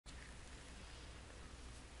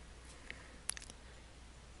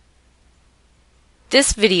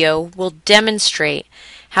This video will demonstrate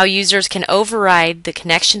how users can override the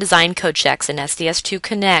connection design code checks in SDS2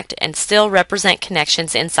 Connect and still represent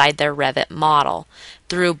connections inside their Revit model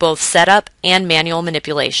through both setup and manual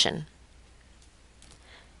manipulation.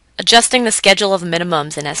 Adjusting the schedule of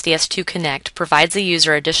minimums in SDS2 Connect provides the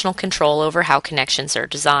user additional control over how connections are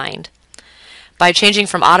designed. By changing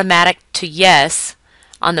from automatic to yes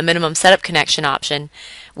on the minimum setup connection option,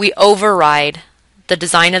 we override the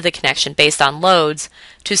design of the connection based on loads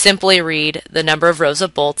to simply read the number of rows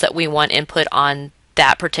of bolts that we want input on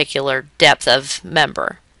that particular depth of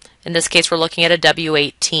member. In this case, we're looking at a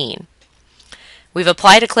W18. We've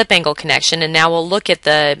applied a clip angle connection, and now we'll look at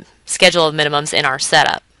the schedule of minimums in our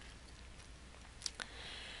setup.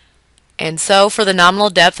 And so for the nominal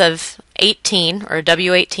depth of 18, or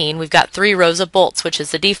W18, we've got 3 rows of bolts, which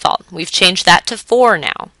is the default. We've changed that to 4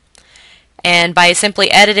 now. And by simply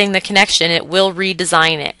editing the connection, it will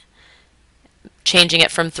redesign it, changing it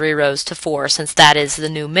from 3 rows to 4, since that is the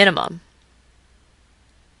new minimum.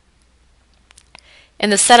 In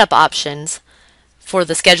the setup options for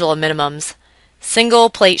the schedule of minimums, single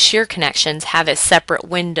plate shear connections have a separate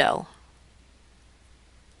window.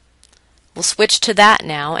 We'll switch to that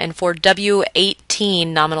now, and for W18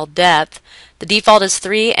 nominal depth, the default is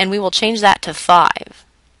 3, and we will change that to 5.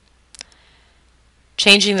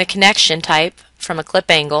 Changing the connection type from a clip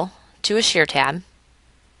angle to a shear tab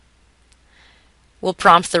will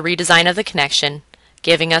prompt the redesign of the connection,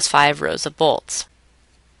 giving us 5 rows of bolts.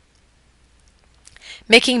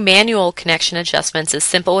 Making manual connection adjustments is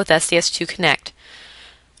simple with SDS2 Connect.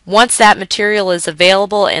 Once that material is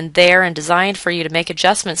available and there and designed for you to make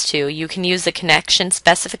adjustments to, you can use the connection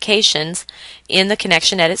specifications in the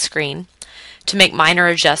connection edit screen to make minor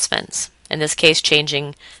adjustments. In this case,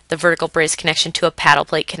 changing the vertical brace connection to a paddle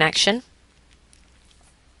plate connection.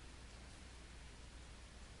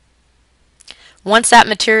 Once that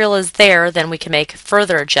material is there, then we can make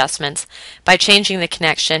further adjustments by changing the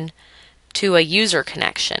connection to a user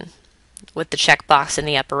connection with the checkbox in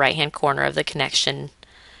the upper right-hand corner of the connection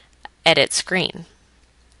edit screen.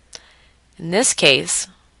 In this case,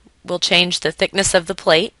 we'll change the thickness of the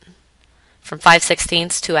plate from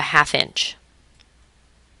 5/16 to a 1/2 inch.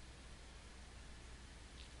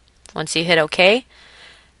 Once you hit OK,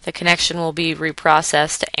 the connection will be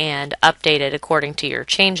reprocessed and updated according to your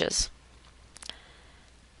changes.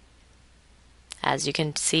 As you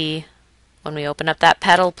can see, when we open up that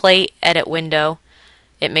paddle plate edit window,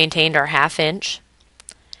 it maintained our 1/2 inch.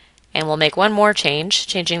 And we'll make one more change,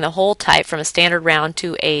 changing the hole type from a standard round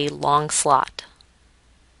to a long slot.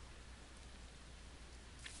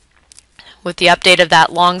 With the update of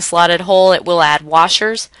that long slotted hole, it will add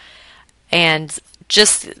washers, and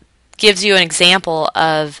just gives you an example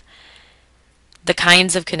of the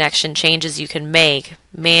kinds of connection changes you can make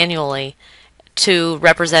manually to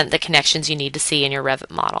represent the connections you need to see in your Revit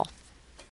model.